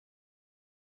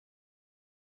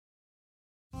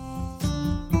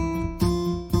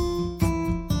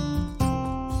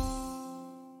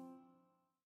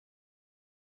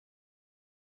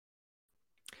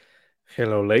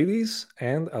Hello, ladies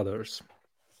and others.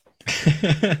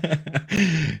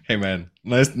 Hey man,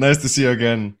 nice to see you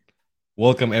again.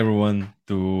 Welcome everyone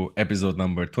to episode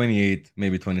number 28,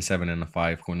 maybe 27 and a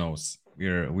 5, who knows.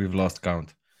 We've lost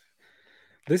count.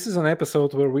 This is an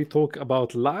episode where we talk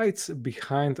about lights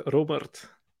behind Robert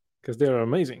because they are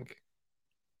amazing.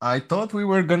 I thought we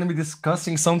were going to be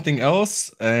discussing something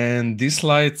else and these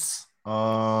lights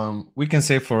we can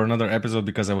save for another episode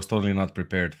because I was totally not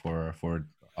prepared for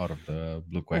out of the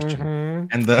blue question. hmm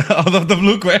And the out of the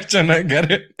blue question, I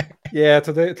get it. Yeah,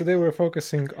 today we're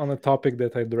focusing on a topic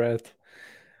that I dread.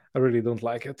 I really don't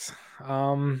like it.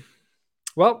 Um,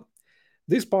 well,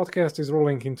 this podcast is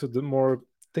rolling into the more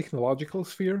technological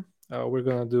sphere. We're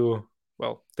gonna do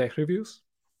tech reviews.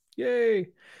 Yay!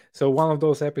 So one of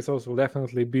those episodes will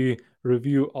definitely be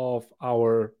review of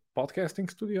our podcasting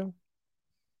studio.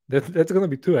 That's gonna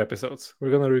be two episodes.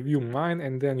 We're gonna review mine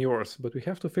and then yours, but we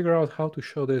have to figure out how to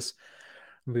show this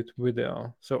with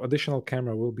video. So additional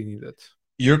camera will be needed.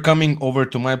 You're coming over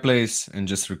to my place and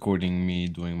just recording me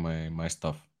doing my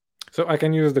stuff. So I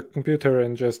can use the computer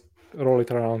and just roll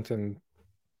it around and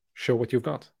show what you've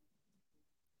got.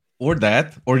 Or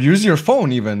that, or use your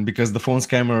phone even, because the phone's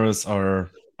cameras are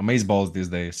amazeballs these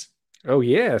days. Oh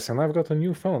yes, and I've got a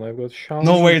new phone. I've got No,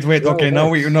 Xiaomi wait. Okay, now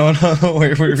we 12X. no,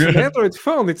 wait. It's an Android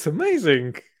phone. It's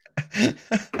amazing.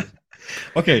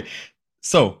 Okay,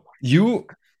 so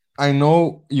I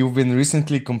know you've been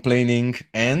recently complaining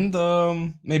and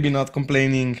maybe not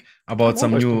complaining I'm about some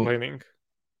always new. complaining.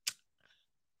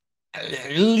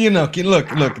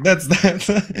 Look. That's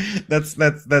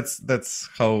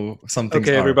how some things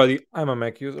Okay, are. everybody, I'm a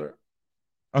Mac user.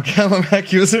 Okay, I'm a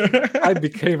Mac user. I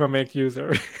became a Mac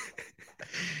user.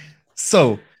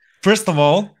 So, first of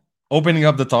all, opening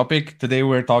up the topic, today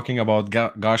we're talking about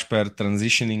Gasper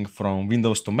transitioning from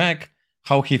Windows to Mac,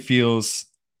 how he feels,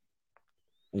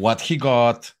 what he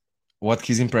got, what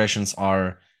his impressions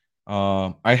are.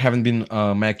 I haven't been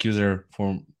a Mac user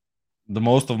for the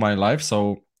most of my life,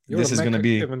 so You're a this is going Mac to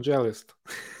be, evangelist.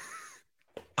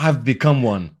 I've become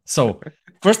one. So,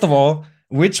 first of all,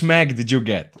 which Mac did you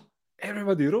get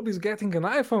Everybody, Rob is getting an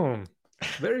iPhone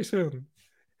very soon.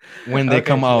 when they Okay,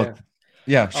 come yeah. out?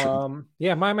 Yeah, sure.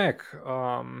 Yeah, my Mac,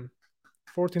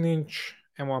 14-inch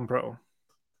M1 Pro.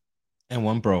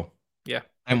 M1 Pro, Yeah,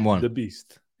 M1, the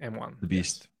beast. M1, the yes.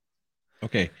 beast.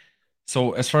 Okay.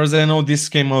 So as far as I know, this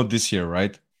came out this year,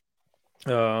 right?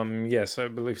 Yes, I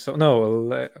believe so. No,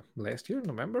 last year,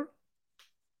 November.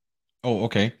 Oh,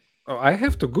 okay. Oh, I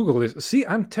have to Google this. See,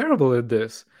 I'm terrible at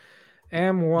this.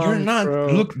 You're M1 not. Pro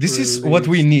Look, this is what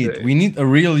we release need. We date. need a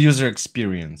real user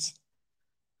experience.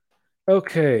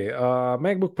 Okay,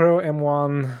 MacBook Pro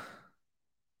M1.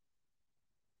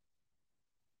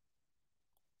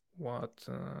 What?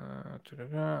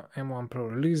 M1 Pro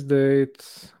release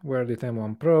date. Where did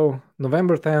M1 Pro?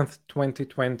 November 10th,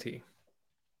 2020.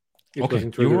 It was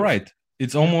Okay, you were introduced. right.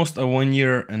 It's almost a 1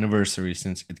 year anniversary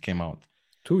since it came out.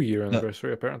 2 year The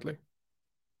anniversary, apparently.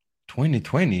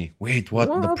 2020. Wait,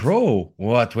 what? The What? Pro?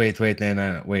 What? Wait,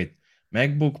 no, wait.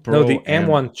 MacBook No, Pro the and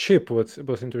M1 chip was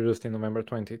introduced in November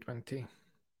 2020.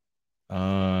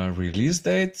 release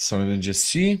date. So let me just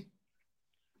see.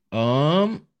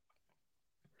 Um,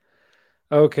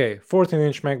 Okay,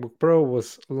 14-inch MacBook Pro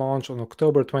was launched on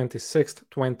October 26th,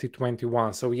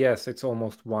 2021. So yes, it's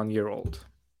almost 1 year old.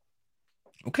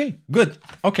 okay, good.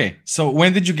 Okay, so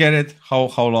when did you get it?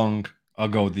 How long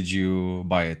ago did you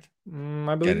buy it?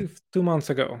 I Get it? believe 2 months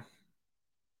ago.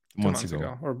 Two Months months ago.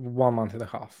 ago, or 1 month and a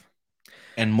half.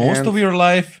 And most And of your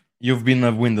life, you've been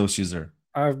a Windows user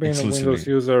I've been a Windows exclusively.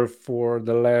 user for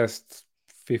the last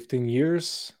 15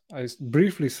 years. I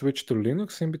briefly switched to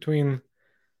Linux in between,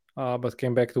 but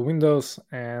came back to Windows,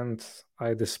 and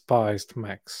I despised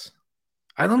Macs.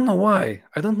 I don't know why.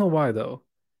 I don't know why though.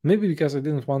 Maybe because I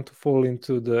didn't want to fall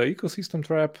into the ecosystem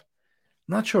trap.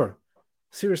 Not sure.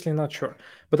 Seriously, not sure.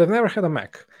 But I've never had a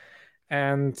Mac,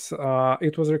 and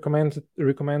it was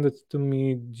recommended to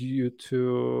me due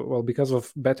to because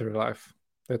of battery life.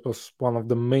 That was one of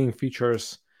the main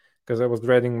features because I was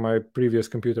dreading my previous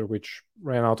computer, which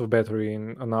ran out of battery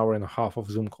in an hour and a half of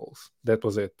Zoom calls. That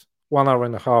was it. 1 hour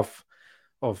and a half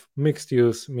of mixed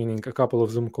use, meaning a couple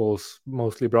of Zoom calls,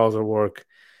 mostly browser work,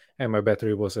 and my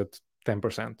battery was at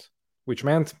 10%, which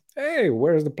meant, hey,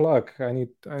 where's the plug? I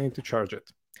need to charge it.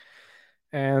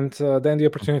 And then the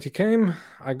opportunity came.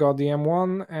 I got the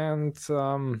M1, and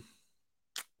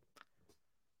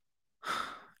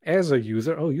as a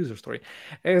user, user story.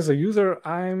 As a user,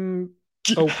 I'm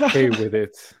okay with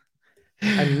it.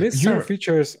 I miss some You're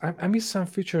features. I miss some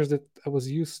features that I was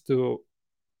used to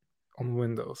on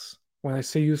Windows. When I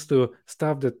say used to,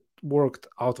 stuff that worked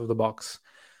out of the box.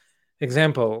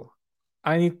 Example,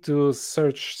 I need to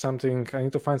search something, I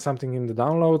need to find something in the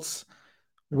downloads,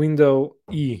 window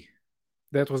E.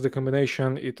 That was the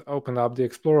combination. It opened up the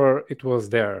Explorer, it was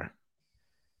there.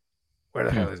 Where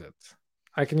the hell is it?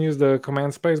 I can use the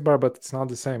command spacebar, but it's not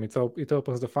the same. It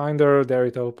opens the Finder, there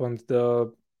it opened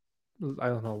the, I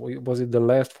don't know, was it the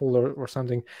last folder or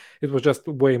something? It was just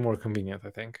way more convenient, I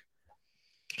think.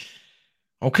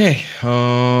 Okay.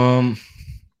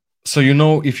 So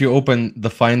if you open the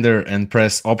Finder and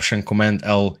press Option Command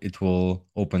L, it will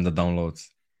open the downloads.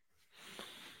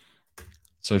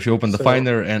 So if you open the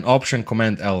Finder and Option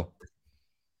Command L.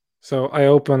 So I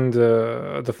opened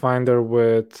the Finder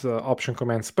with Option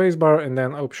Command Spacebar, and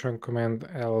then Option Command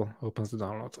L opens the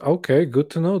downloads. Okay, good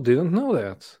to know. Didn't know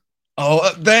that.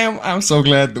 Oh, damn. I'm so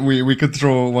glad we could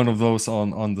throw one of those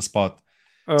on the spot.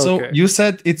 Okay. So you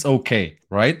said it's okay,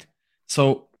 right?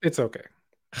 So it's okay.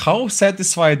 How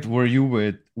satisfied were you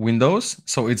with Windows?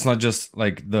 So it's not just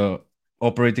like the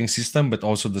operating system, but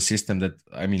also the system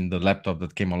the laptop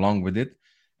that came along with it.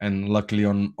 And luckily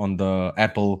on the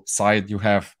Apple side, you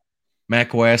have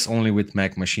Mac OS only with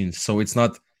Mac machines. So it's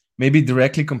not maybe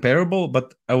directly comparable,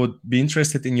 but I would be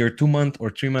interested in your 2-month or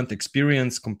 3-month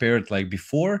experience compared like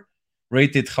before.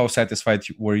 Rated how satisfied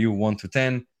were you 1 to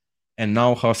 10, and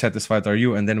now how satisfied are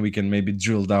you? And then we can maybe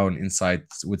drill down inside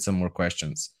with some more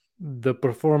questions. The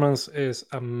performance is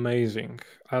amazing.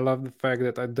 I love the fact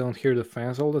that I don't hear the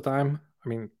fans all the time. I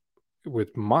mean,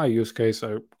 with my use case,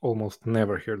 I almost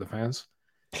never hear the fans.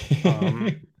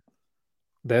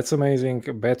 That's amazing.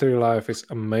 Battery life is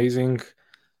amazing.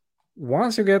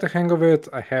 Once you get a hang of it,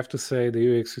 I have to say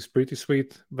the UX is pretty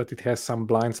sweet, but it has some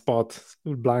blind spots,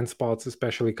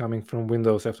 especially coming from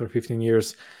Windows after 15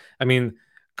 years. I mean,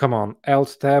 come on,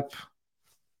 Alt tab.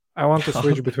 I want to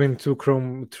switch between two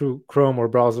Chrome or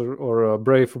browser or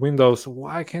Brave Windows.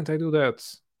 Why can't I do that?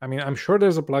 I mean, I'm sure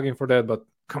there's a plugin for that, but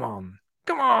come on.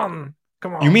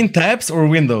 You mean tabs or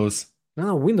Windows?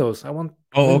 No, Windows. I want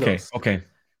Windows. Okay.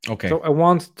 Okay. So I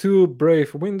want two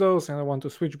Brave windows and I want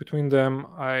to switch between them.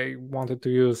 I wanted to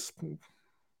use,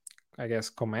 I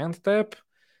guess, Command Tab.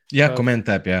 Yeah, Command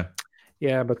Tab, yeah.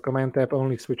 Yeah, but Command Tab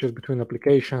only switches between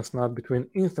applications, not between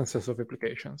instances of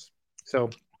applications.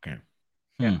 So, okay.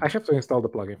 Yeah, I have to install the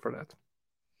plugin for that.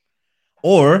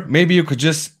 Or maybe you could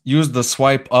just use the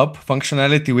swipe up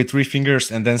functionality with 3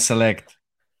 fingers and then select.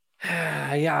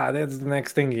 Yeah, that's the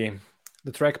next thingy.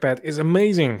 The trackpad is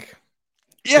amazing.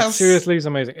 Yes. It seriously is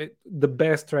amazing. The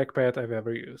best trackpad I've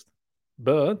ever used.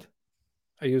 But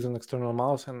I use an external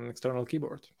mouse and an external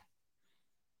keyboard.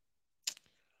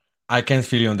 I can't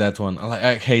feel you on that one.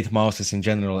 I hate mouses in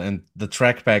general, and the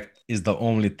trackpad is the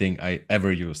only thing I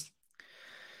ever used.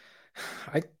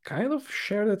 I kind of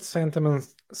share that sentiment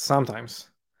sometimes.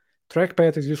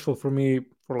 Trackpad is useful for me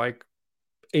for like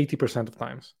 80% of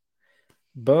times.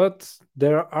 But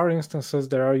there are instances,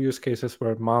 there are use cases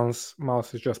where mouse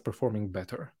is just performing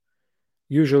better.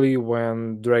 Usually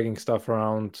when dragging stuff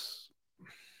around,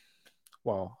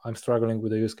 wow, I'm struggling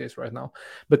with the use case right now.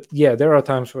 But yeah, there are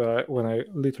times when I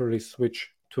literally switch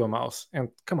to a mouse. And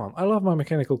come on, I love my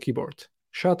mechanical keyboard.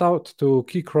 Shout out to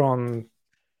Keychron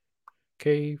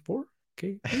K4?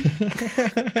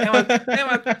 K3? Damn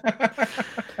it.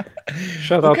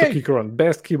 Shout out to Keychron.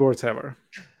 Best keyboards ever.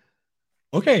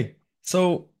 Okay.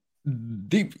 So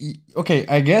okay,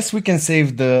 I guess we can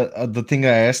save the thing I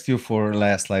asked you for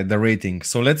last, like the rating.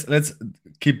 So let's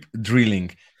keep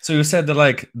drilling. So you said that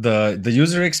like the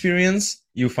user experience,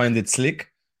 you find it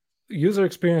slick? User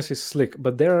experience is slick,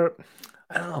 but there are,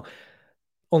 I don't know,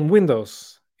 on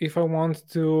Windows, if I want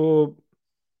to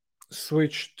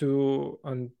switch to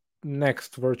a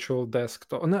next virtual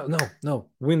desktop, no,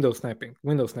 window snapping.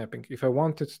 If I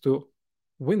wanted to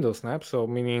window snap, so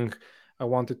meaning I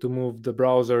wanted to move the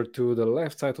browser to the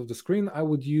left side of the screen, I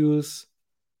would use,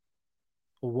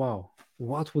 wow,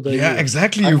 what would I use? Yeah,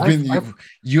 exactly.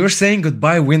 You're saying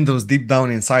goodbye Windows deep down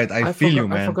inside. I feel you,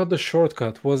 man. I forgot the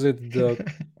shortcut. Was it the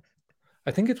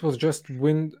I think it was just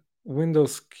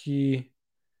Windows key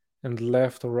and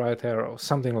left or right arrow,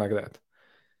 something like that.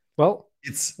 Well,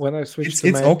 when I switched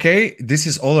it's okay. This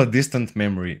is all a distant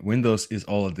memory. Windows is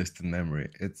all a distant memory.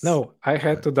 No, I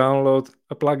had to download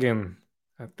a plugin.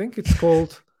 I think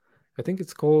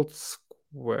it's called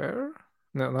Square.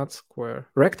 No, not Square.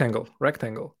 Rectangle.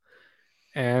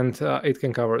 And it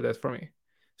can cover that for me.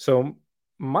 So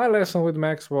my lesson with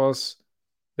Macs was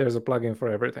there's a plugin for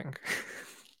everything.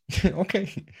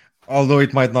 Okay. Although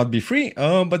it might not be free,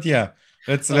 but yeah.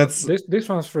 This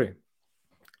one's free.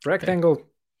 Rectangle,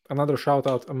 another shout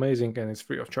out, amazing, and it's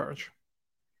free of charge.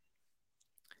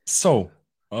 So,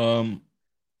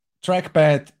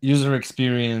 trackpad, user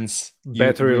experience,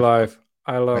 battery life,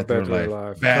 I love Battery battery life.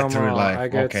 life. Come Battery on, life. I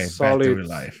get Okay, battery solid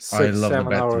life. I six, love the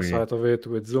 7 hours battery. out of it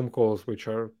with Zoom calls, which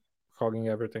are hogging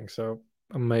everything. So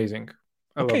amazing.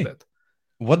 I love Okay. that.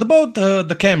 What about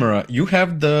the camera? You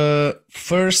have the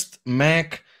first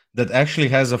Mac that actually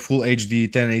has a full HD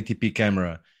 1080p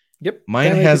camera. Yep,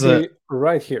 Mine has a 1080p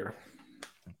right here.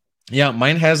 Yeah,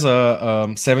 mine has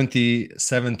a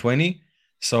 7720,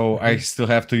 so I Mhm. still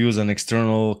have to use an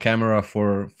external camera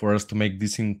for us to make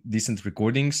decent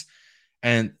recordings.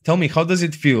 And tell me, how does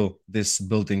it feel, this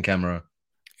built-in camera?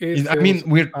 It I mean, feels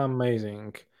we're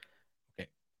amazing.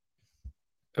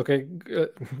 Okay,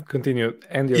 continue.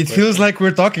 End your it feels question. like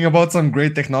we're talking about some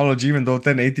great technology, even though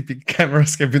 1080p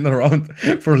cameras have been around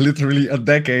for literally a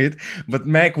decade. But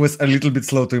Mac was a little bit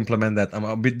slow to implement that. I'm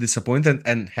a bit disappointed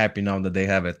and happy now that they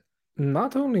have it.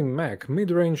 Not only Mac,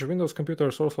 mid-range Windows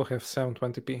computers also have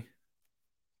 720p.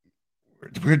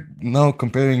 We're now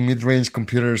comparing mid-range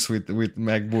computers with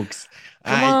MacBooks.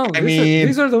 Come I on, I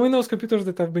these mean, are the Windows computers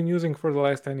that I've been using for the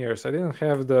last 10 years. I didn't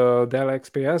have the Dell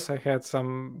XPS. I had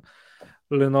some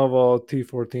Lenovo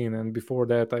T14, and before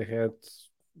that I had,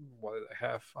 what did I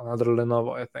have? Another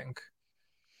Lenovo, I think.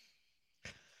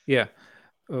 Yeah,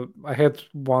 I had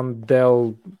one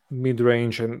Dell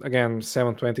mid-range, and again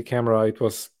 720 camera. It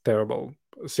was terrible.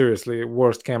 Seriously,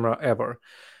 worst camera ever.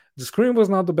 The screen was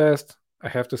not the best, I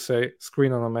have to say.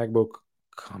 Screen on a MacBook.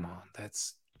 Come on,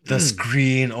 that's the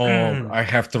screen. Oh, mm. I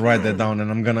have to write that down,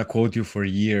 and I'm gonna quote you for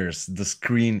years. The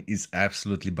screen is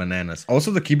absolutely bananas.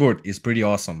 Also, the keyboard is pretty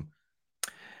awesome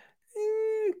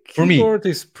for me. Keyboard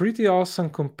is pretty awesome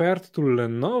compared to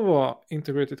Lenovo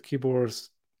integrated keyboards.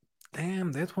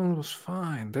 Damn, that one was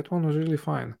fine. That one was really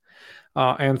fine.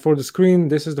 And for the screen,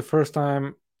 this is the first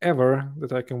time ever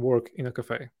that I can work in a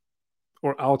cafe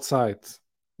or outside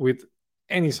with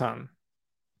any sun.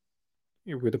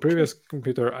 With the previous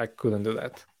computer, I couldn't do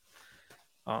that.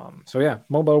 So yeah,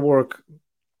 mobile work,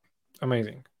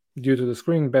 amazing. Due to the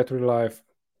screen, battery life.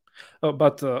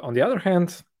 But on the other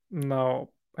hand, now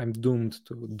I'm doomed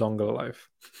to dongle life.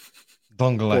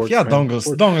 Dongle life, Port yeah, strength.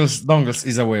 dongles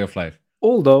is a way of life.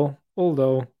 Although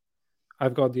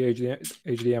I've got the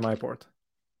HDMI port.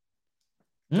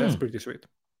 That's Mm. pretty sweet.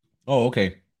 Oh,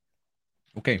 okay.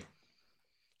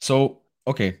 So,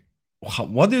 okay,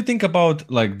 what do you think about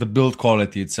like the build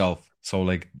quality itself? So,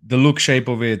 like the look, shape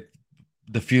of it,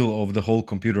 the feel of the whole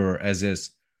computer as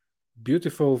is.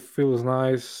 Beautiful, feels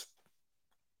nice.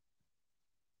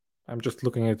 I'm just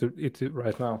looking at it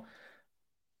right now.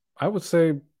 I would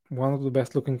say one of the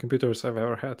best looking computers I've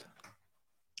ever had.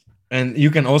 And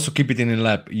you can also keep it in a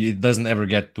lab. It doesn't ever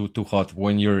get too hot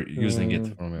when you're using it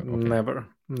from it. Okay.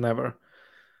 Never.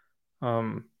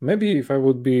 Maybe if I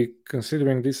would be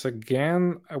considering this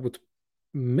again, I would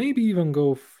maybe even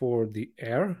go for the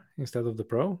Air instead of the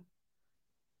Pro.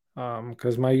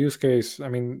 Because my use case, I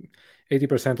mean,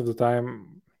 80% of the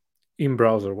time in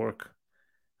browser work,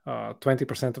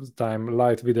 20% of the time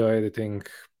light video editing,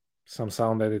 some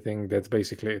sound editing. That's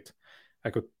basically it. I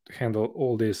could handle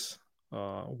all this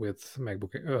with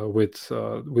MacBook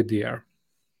with the Air.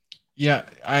 Yeah,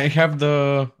 I have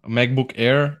the MacBook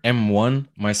Air M1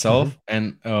 Mhm. myself,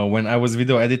 and when I was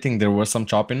video editing, there was some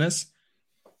choppiness.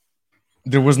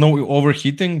 There was no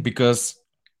overheating because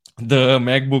the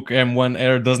MacBook M1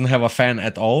 Air doesn't have a fan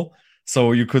at all,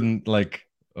 so you couldn't like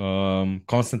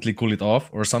constantly cool it off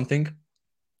or something.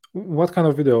 What kind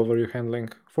of video were you handling?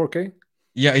 4K?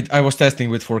 Yeah, I was testing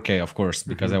with 4K, of course,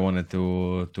 because Mhm. I wanted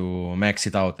to max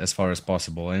it out as far as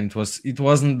possible, and it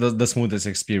wasn't the smoothest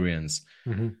experience.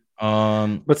 Mhm.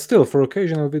 Um, But still, for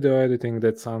occasional video editing,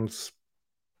 that sounds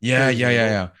reasonable.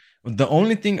 yeah. The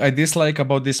only thing I dislike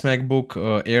about this MacBook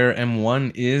Air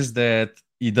M1 is that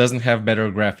it doesn't have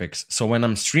better graphics. So when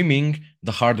I'm streaming,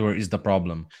 the hardware is the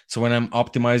problem. So when I'm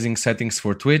optimizing settings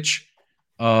for Twitch,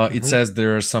 it Mhm. says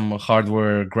there's some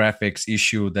hardware graphics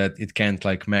issue that it can't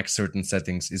like max certain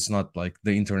settings. It's not like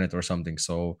the internet or something.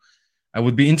 So I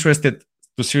would be interested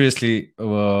to seriously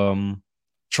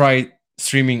try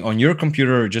streaming on your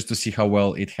computer just to see how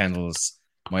well it handles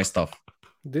my stuff.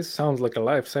 This sounds like a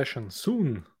live session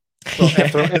soon. Well,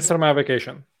 Yes, after my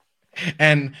vacation,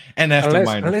 and after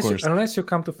mine, of course. unless you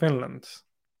come to Finland.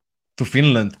 To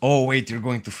Finland. Oh wait, you're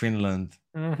going to Finland.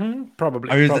 Probably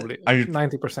Are you? probably Are you?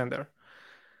 90% there.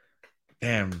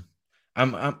 Damn.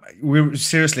 We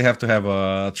seriously have to have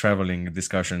a traveling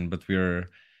discussion, but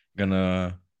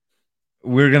gonna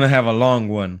we're gonna have a long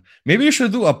one. Maybe you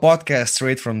should do a podcast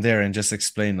straight from there and just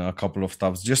explain a couple of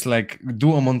stuffs. Just like do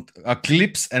a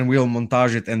clips and we'll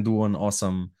montage it and do an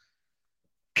awesome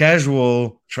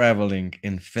casual traveling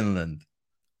in Finland.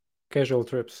 Casual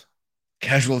trips.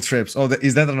 Casual trips. Oh,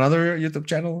 is that another YouTube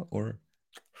channel or?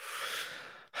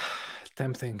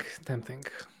 Tempting, tempting.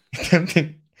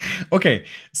 Tempting. Okay,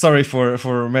 sorry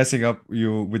for messing up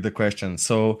you with the question.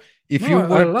 So if No, you I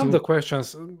were love the to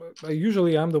questions.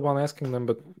 Usually I'm the one asking them,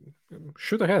 but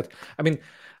shoot ahead. I mean,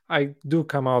 I do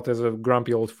come out as a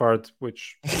grumpy old fart,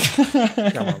 which,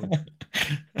 come on,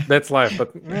 that's life. But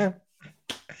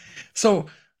So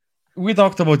we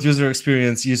talked about user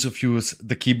experience, ease of use,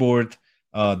 the keyboard,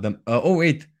 oh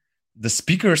wait, the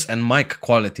speakers and mic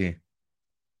quality.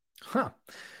 huh,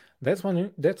 that's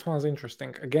one's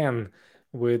interesting. Again,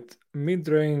 with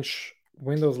mid-range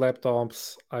Windows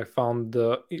laptops, I found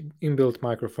the inbuilt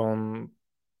microphone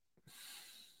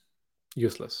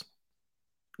useless.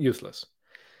 Useless.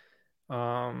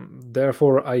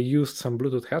 Therefore, I used some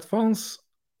Bluetooth headphones,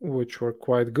 which were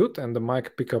quite good, and the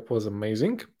mic pickup was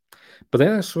amazing. But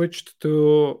then I switched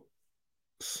to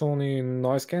Sony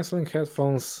noise canceling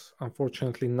headphones,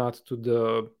 unfortunately, not to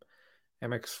the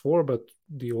MX4, but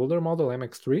the older model,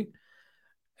 MX3.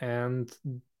 And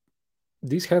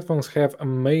these headphones have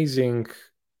amazing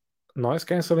noise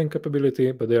canceling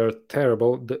capability, but they are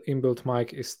terrible. The inbuilt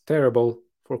mic is terrible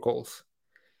for calls.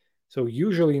 So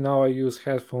usually now I use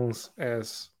headphones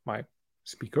as my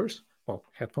speakers, well,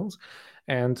 headphones,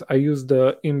 and I use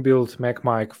the inbuilt Mac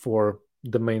mic for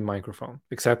the main microphone,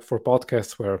 except for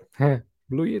podcasts where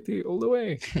Blue Yeti all the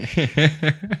way.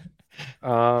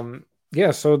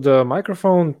 Yeah, so the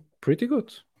microphone pretty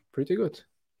good, pretty good.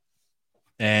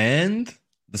 And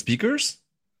the speakers?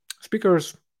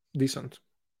 Speakers decent.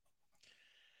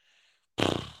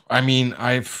 I mean,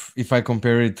 if I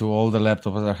compare it to all the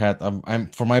laptops I had, I'm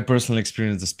for my personal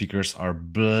experience, the speakers are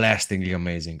blastingly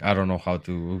amazing. I don't know how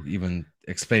to even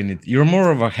explain it. You're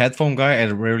more of a headphone guy. I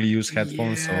rarely use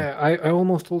headphones, so Yeah, I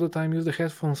almost all the time use the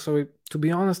headphones. So to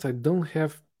be honest, I don't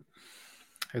have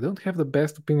the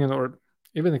best opinion or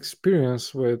even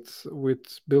experience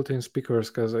with built-in speakers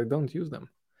because I don't use them.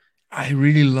 I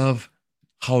really love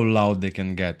how loud they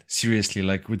can get. Seriously,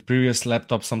 like with previous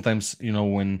laptops, sometimes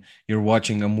when you're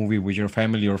watching a movie with your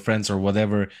family or friends or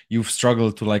whatever, you've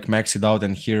struggled to like max it out,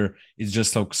 and here it's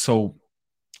just like so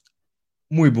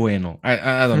muy bueno.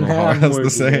 I don't know how else Muy to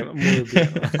say bueno, muy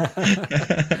bueno.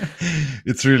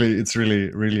 it's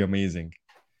really amazing.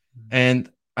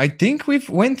 And I think we've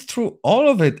went through all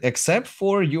of it except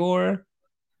for your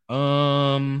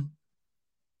My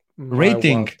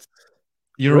rating. what?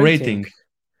 Your Rating. rating.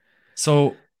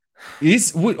 So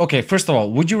okay, first of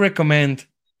all, would you recommend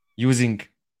using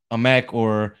a Mac,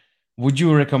 or would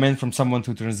you recommend from someone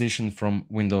to transition from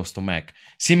Windows to Mac?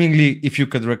 Seemingly, if you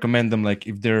could recommend them, like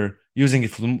if they're using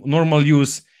it for normal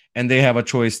use and they have a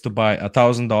choice to buy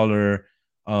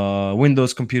 $1,000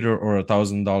 Windows computer or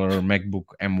 $1,000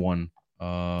 MacBook M1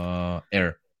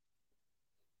 Air.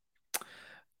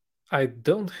 I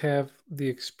don't have the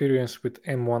experience with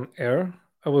M1 Air.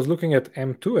 I was looking at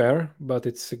M2 Air, but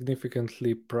it's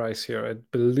significantly pricier. I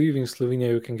believe in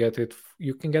Slovenia you can get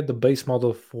the base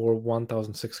model for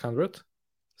 1,600,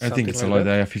 I think something it's a like lot.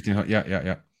 that. Yeah, 1500.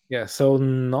 Yeah. Yeah, so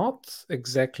not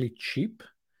exactly cheap.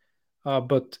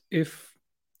 But if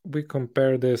we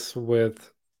compare this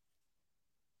with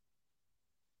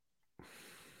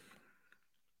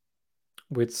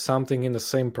something in the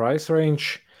same price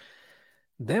range,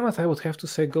 damn it, I would have to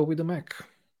say go with the Mac.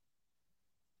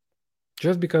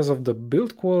 Just because of the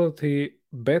build quality,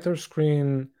 better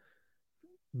screen,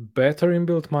 better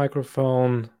inbuilt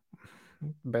microphone,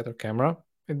 better camera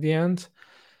at the end,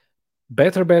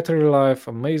 better battery life,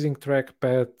 amazing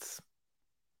trackpad.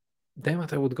 Damn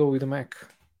it, I would go with the Mac.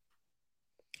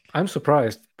 I'm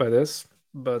surprised by this,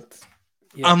 but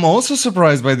yeah. I'm also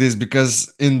surprised by this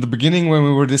because in the beginning, when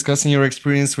we were discussing your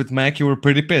experience with Mac, you were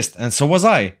pretty pissed, and so was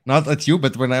I. Not at you,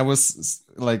 but when I was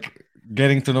like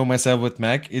getting to know myself with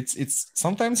Mac, it's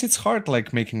sometimes it's hard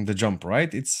like making the jump,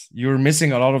 right? It's you're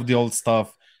missing a lot of the old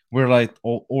stuff. We're like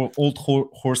old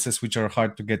horses, which are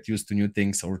hard to get used to new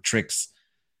things or tricks.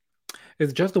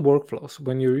 It's just the workflows.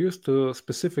 When you're used to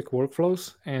specific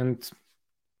workflows, and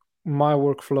my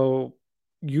workflow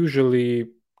usually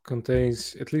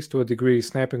contains, at least to a degree,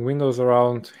 snapping windows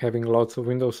around, having lots of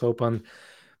windows open.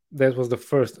 That was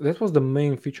the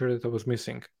main feature that I was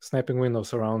missing, snapping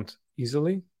windows around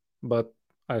easily, but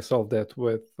I solved that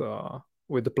with the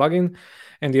plugin.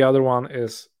 And the other one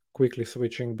is quickly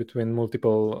switching between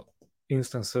multiple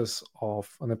instances of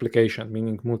an application,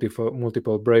 meaning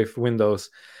multiple Brave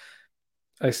windows.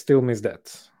 I still miss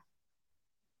that.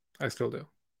 I still do.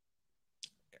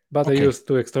 But I Okay. use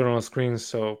two external screens,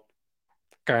 so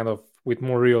kind of with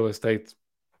more real estate,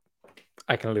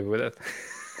 I can live with it.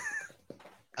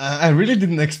 I really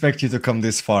didn't expect you to come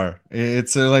this far.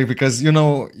 It's like because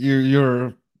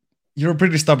you're you're a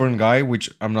pretty stubborn guy, which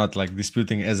I'm not like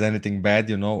disputing as anything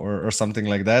bad, or something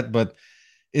like that. But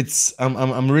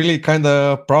I'm really kind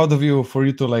of proud of you for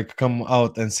you to like come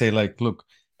out and say like, look,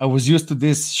 I was used to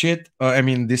this shit. I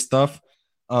mean, this stuff.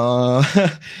 Uh,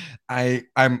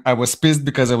 I was pissed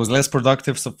because I was less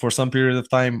productive for some period of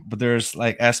time. But there's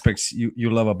like aspects you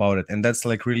love about it, and that's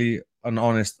like really an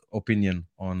honest opinion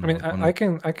I mean, on I it.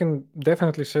 can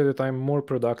definitely say that I'm more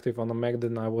productive on a Mac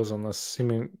than I was on a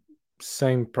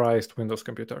same priced Windows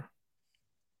computer.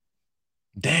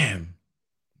 Damn,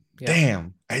 Yeah,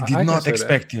 damn! I did I can not say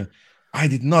that. expect you. I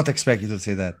did not expect you to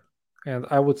say that. And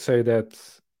I would say that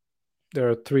there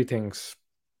are three things: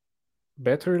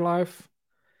 battery life,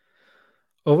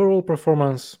 overall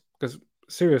performance. Because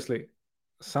seriously,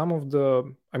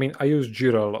 I mean, I use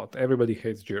Jira a lot. Everybody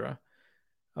hates Jira.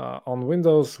 On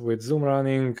Windows with Zoom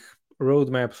running,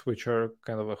 roadmaps, which are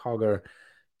kind of a hogger,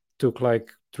 took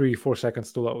like 3-4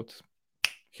 seconds to load.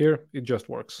 Here, it just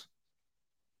works.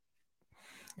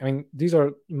 I mean, these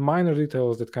are minor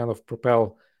details that kind of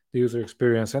propel the user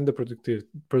experience and the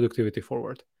productivity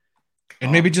forward.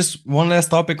 And maybe just one last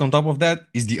topic on top of that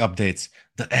is the updates.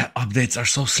 The updates are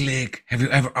so slick. Have you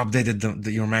ever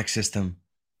updated your Mac system?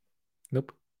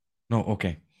 Nope. No,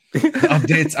 okay. The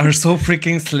updates are so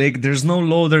freaking slick. There's no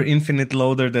loader, infinite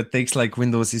loader that takes like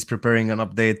Windows is preparing an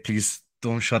update. Please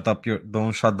don't shut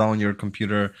down your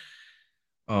computer.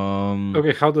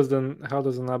 Okay, how does an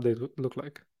update look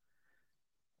like?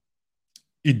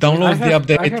 It I mean, downloads the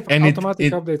I update have and automatic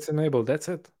it updates enabled. That's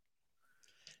it.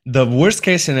 the worst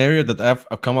case scenario that I've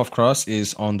come across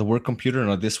is on the work computer,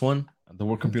 not this one. The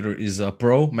work computer is a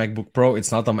Pro, MacBook Pro.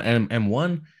 It's not an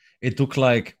M1. It took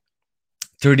like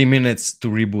 30 minutes to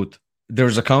reboot.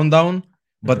 There's a countdown,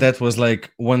 but Mhm. that was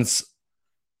like once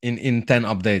in 10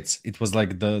 updates. It was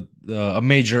like the a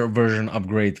major version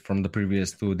upgrade from the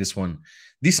previous to this one.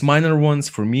 These minor ones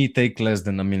for me take less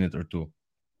than a minute or two.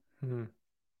 Mhm.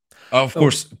 Of Oh,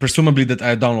 course, presumably that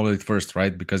I download it first,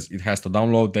 right? Because it has to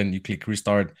download, then you click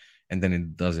restart, and then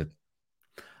it does it.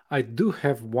 I do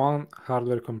have one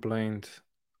hardware complaint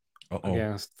Uh-oh.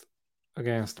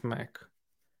 against Mac.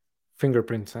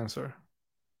 Fingerprint sensor.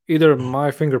 Either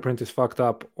my fingerprint is fucked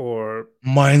up or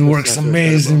Mine the works sensor is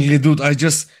terrible. amazingly, dude. I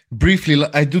just briefly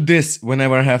I do this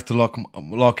whenever I have to lock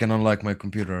and unlock my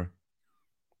computer.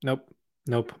 Nope.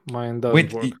 Nope. Mine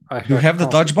doesn't Wait, work. I you have have the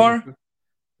touch constantly. bar?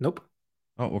 Nope.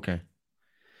 Oh, okay.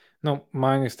 No,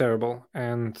 mine is terrible.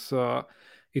 And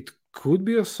it could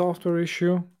be a software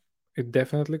issue. It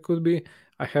definitely could be.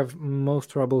 I have most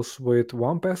troubles with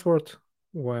one password.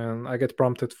 When I get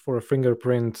prompted for a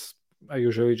fingerprint, I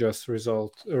usually just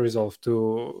resolve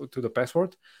to the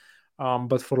password.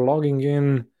 But for logging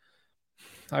in,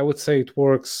 I would say it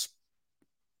works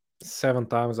 7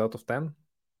 times out of 10.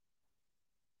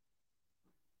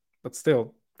 But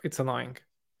still, it's annoying.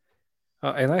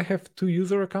 And I have two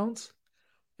user accounts.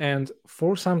 And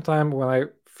for some time, when I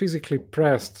physically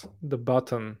pressed the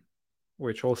button,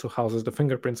 which also houses the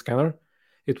fingerprint scanner,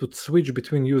 it would switch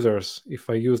between users if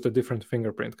I used a different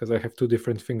fingerprint because I have two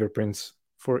different fingerprints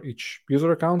for each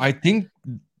user account. I think,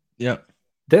 yeah.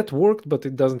 That worked, but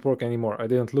it doesn't work anymore. I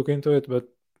didn't look into it, but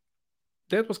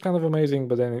that was kind of amazing,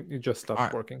 but then it just stopped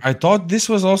I working. I thought this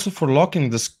was also for locking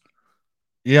the.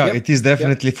 Yeah, Yep. it is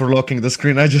Yep. definitely for locking the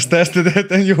screen. I just tested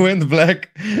it, and you went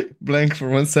blank for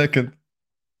 1 second.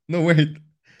 No, wait.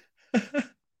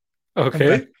 I'm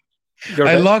back. Okay. You're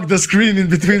I back. locked the screen in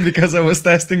between because I was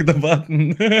testing the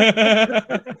button.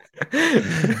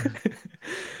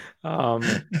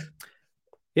 um,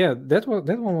 yeah, that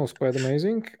one was quite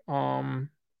amazing.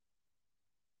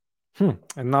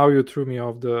 And now you threw me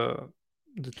off the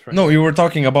No, train. you were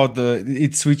talking about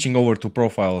it switching over to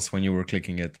profiles when you were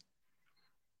clicking it.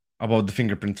 About the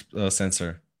fingerprint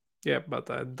sensor. Yeah, but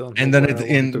I don't know And then where I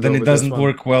want to go it with this doesn't one.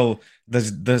 work well.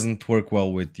 Doesn't work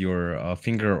well with your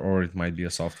finger, or it might be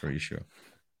a software issue.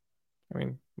 I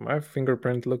mean, my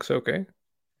fingerprint looks okay.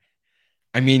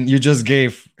 I mean, you just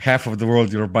gave half of the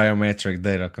world your biometric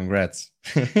data. Congrats.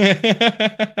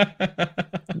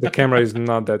 The camera is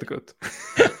not that good.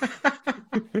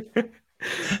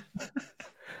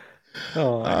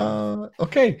 Oh my god.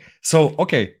 Okay. So,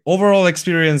 okay. Overall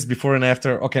experience before and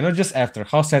after. Okay, not just after.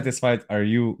 How satisfied are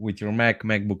you with your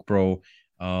MacBook Pro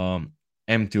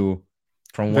M2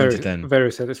 from 1 to Very, 10?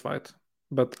 very satisfied.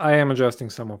 But I am adjusting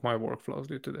some of my workflows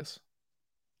due to this.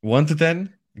 1 to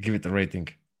 10? Give it a rating.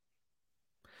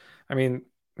 I mean,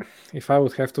 if I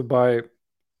would have to buy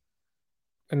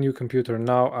a new computer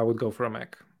now, I would go for a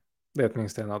Mac. That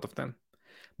means 10 out of 10.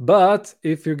 But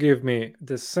if you give me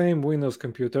the same Windows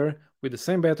computer with the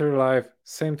same battery life,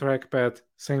 same trackpad,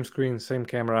 same screen, same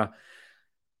camera,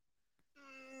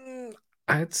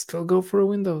 I'd still go for a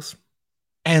Windows.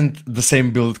 And the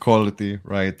same build quality,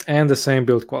 right? And the same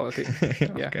build quality.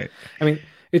 Yeah. Okay. I mean,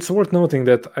 it's worth noting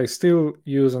that I still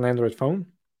use an Android phone.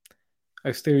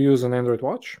 I still use an Android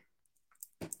watch.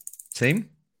 Same?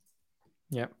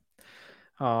 Yeah.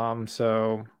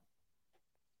 So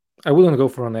I wouldn't go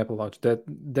for an Apple Watch.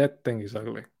 That thing is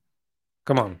ugly.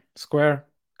 Come on, Square.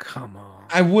 Come on.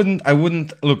 I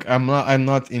wouldn't look, I'm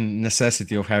not in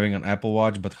necessity of having an Apple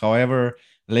Watch, but however,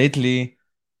 lately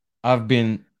I've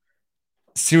been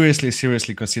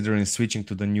seriously considering switching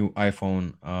to the new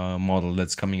iPhone model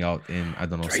that's coming out in, I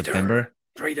don't know, September.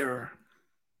 Traitor.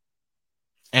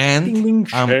 And Ding ding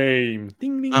shame.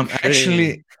 Ding ding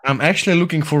shame. I'm actually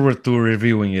looking forward to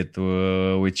reviewing it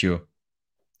with you.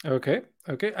 Okay.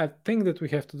 I think that we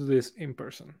have to do this in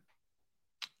person.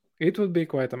 It would be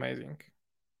quite amazing.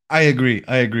 I agree.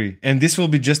 And this will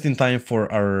be just in time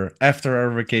for our after our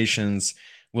vacations.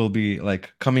 We'll be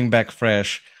like coming back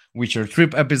fresh with your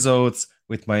trip episodes,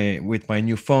 with my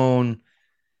new phone.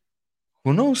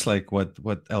 Who knows like what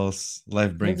else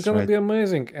life brings, It's gonna right? be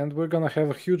amazing, and we're gonna have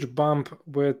a huge bump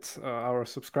with our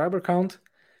subscriber count,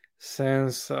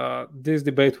 since this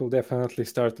debate will definitely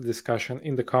start a discussion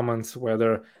in the comments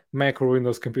whether Mac or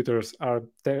Windows computers are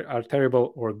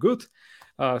terrible or good.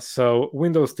 So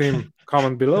Windows team,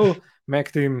 comment below.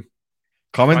 Mac team,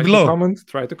 Comment below.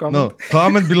 Try to comment. No,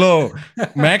 comment below.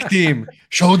 Mac team,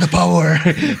 show the power.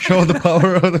 Show the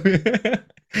power of the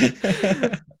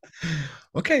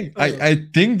Okay, I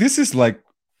think this is like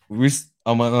with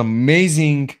an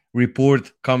amazing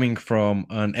report coming from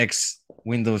an ex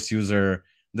Windows user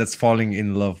that's falling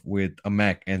in love with a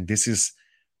Mac, and this is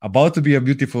about to be a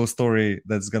beautiful story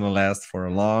that's gonna last for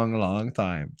a long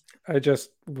time. I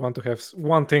just want to have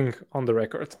one thing on the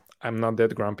record. I'm not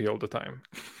that grumpy all the time.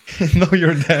 No,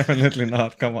 you're definitely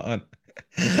not. Come on.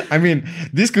 I mean,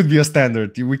 this could be a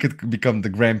standard. We could become the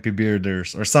Grampy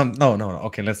Bearders or some. No.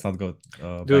 Okay, let's not go.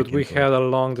 Dude, we had a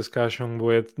long discussion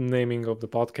with naming of the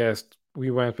podcast. We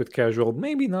went with casual.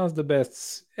 Maybe not the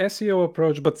best SEO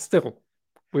approach, but still,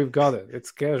 we've got it.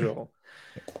 It's casual.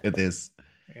 It is.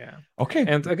 Yeah. Okay.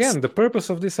 And again, the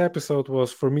purpose of this episode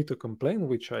was for me to complain,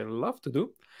 which I love to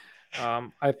do.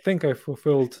 I think I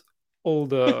fulfilled all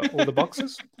the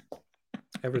boxes.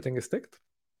 Everything is ticked.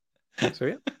 So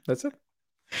yeah, that's it.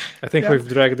 I think we've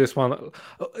dragged this one.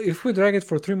 If we drag it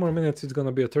for 3 more minutes, it's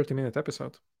gonna be a 30-minute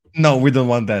episode. No, we don't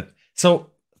want that.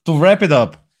 So to wrap it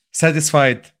up,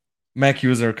 satisfied Mac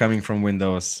user coming from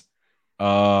Windows.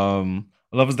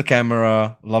 Loves the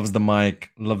camera, loves the mic,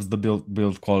 loves the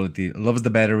build quality, loves the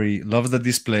battery, loves the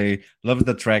display, loves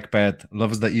the trackpad,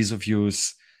 loves the ease of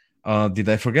use. Did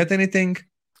I forget anything?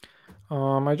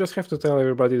 I just have to tell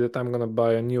everybody that I'm gonna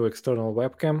buy a new external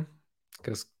webcam,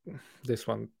 because this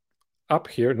one up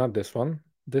here, not this one.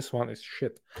 This one is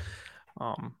shit.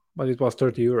 But it was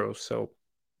 30 euros, so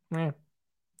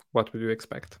what would you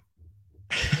expect?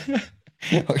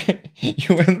 Okay,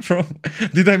 you went from.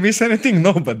 Did I miss anything?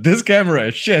 No, but this camera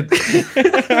is shit.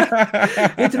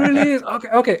 It really is.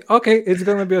 Okay. It's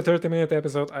gonna be a 30-minute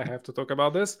episode. I have to talk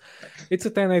about this. It's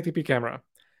a 1080p camera.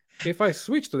 If I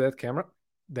switch to that camera,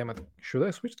 damn it, should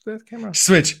I switch to that camera?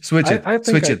 Switch it. I think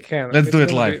switch I it. can. Let's It's do it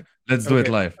gonna live. Let's do it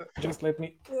live. Just let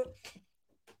me.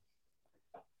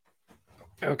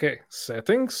 Okay,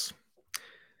 settings.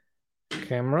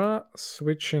 Camera,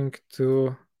 switching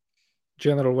to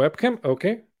general webcam.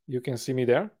 Okay, you can see me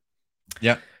there.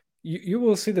 Yeah. You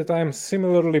will see that I'm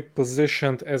similarly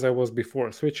positioned as I was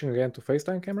before. Switching again to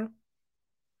FaceTime camera.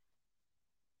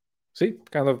 See,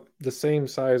 kind of the same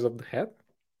size of the head.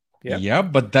 Yeah,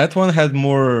 but that one had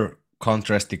more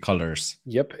contrasty colors.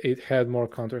 Yep, it had more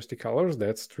contrasty colors.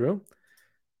 That's true.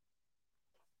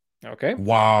 Okay.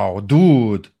 Wow,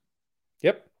 dude.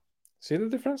 Yep. See the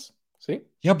difference? See?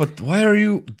 Yeah, but why are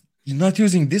you not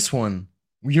using this one?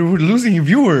 You're losing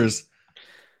viewers.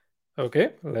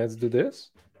 Okay, let's do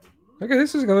this. Okay,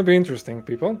 this is gonna be interesting,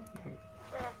 people.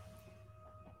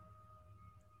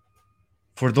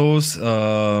 For those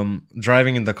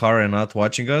driving in the car and not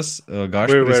watching us,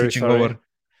 Gasper is switching over.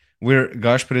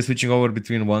 Gasper is switching over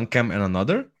between one cam and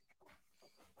another.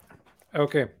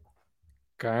 Okay,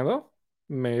 kind of.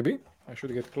 Maybe I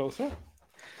should get closer.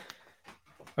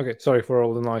 Okay, sorry for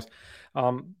all the noise.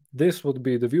 This would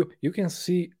be the view. You can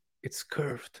see it's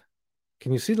curved.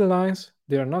 Can you see the lines?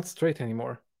 They are not straight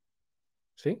anymore.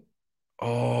 See?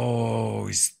 Oh,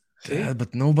 is that?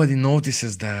 But nobody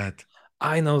notices that.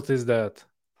 I noticed that.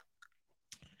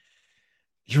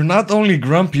 You're not only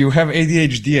grumpy, you have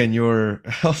ADHD and you're.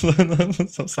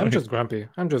 So sorry. I'm just grumpy.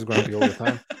 I'm just grumpy all the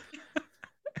time.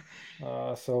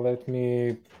 So let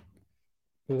me.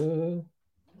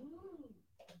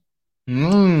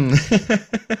 Mm.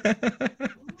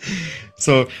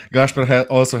 So Gasper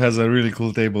also has a really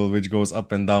cool table which goes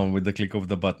up and down with the click of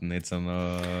the button. It's an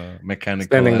mechanical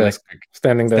Standing desk. electric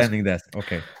Standing desk. standing desk.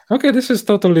 Okay. Okay, this is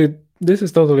totally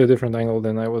a different angle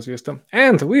than I was used to.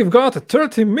 And we've got a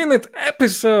 30-minute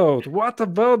episode. What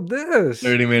about this?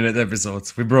 30-minute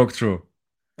episodes. We broke through.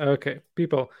 Okay,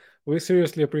 people, we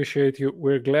seriously appreciate you.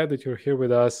 We're glad that you're here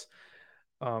with us.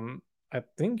 I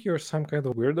think you're some kind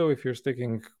of weirdo if you're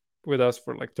sticking with us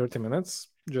for like 30 minutes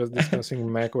just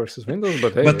discussing Mac versus Windows,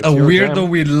 but hey, But a it's your weirdo jam.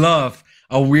 we love,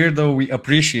 a weirdo we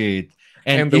appreciate.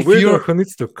 And the weirdo who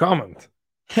needs to comment.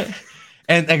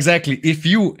 And exactly, if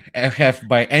you have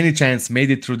by any chance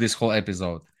made it through this whole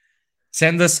episode,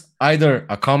 send us either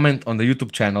a comment on the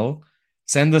YouTube channel,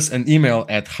 send us an email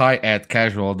at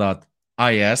hi@casual.is,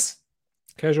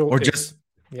 Casual or is. just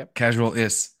Yep. casual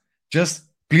is. Just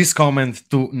please comment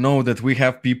to know that we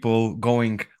have people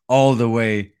going all the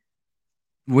way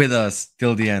with us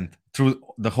till the end, through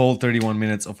the whole 31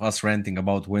 minutes of us ranting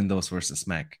about Windows versus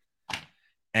Mac.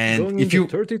 And Going if into you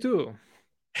 32.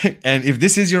 and if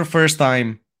this is your first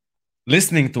time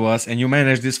listening to us and you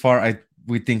managed this far,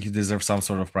 we think you deserve some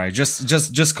sort of prize.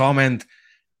 Just comment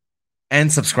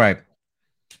and subscribe.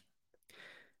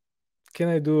 Can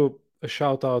I do a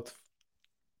shout out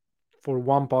for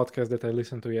one podcast that I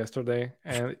listened to yesterday?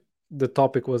 And the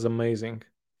topic was amazing.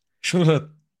 Sure.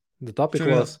 The topic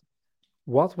was,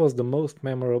 what was the most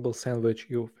memorable sandwich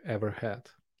you've ever had?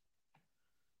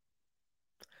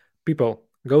 People,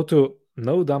 go to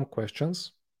No Dumb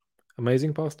Questions,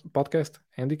 amazing podcast,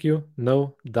 Andy Q,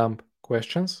 No Dumb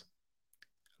Questions.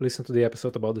 Listen to the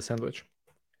episode about the sandwich.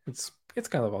 It's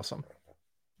kind of awesome.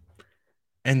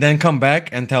 And then come back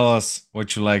and tell us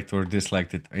what you liked or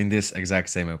disliked it in this exact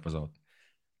same episode.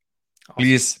 Awesome.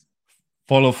 Please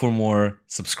follow for more,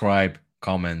 subscribe,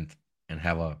 comment, and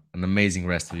have an amazing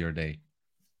rest of your day.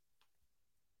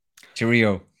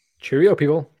 Cheerio. Cheerio,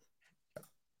 people.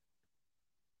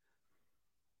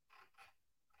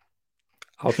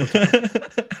 Outro.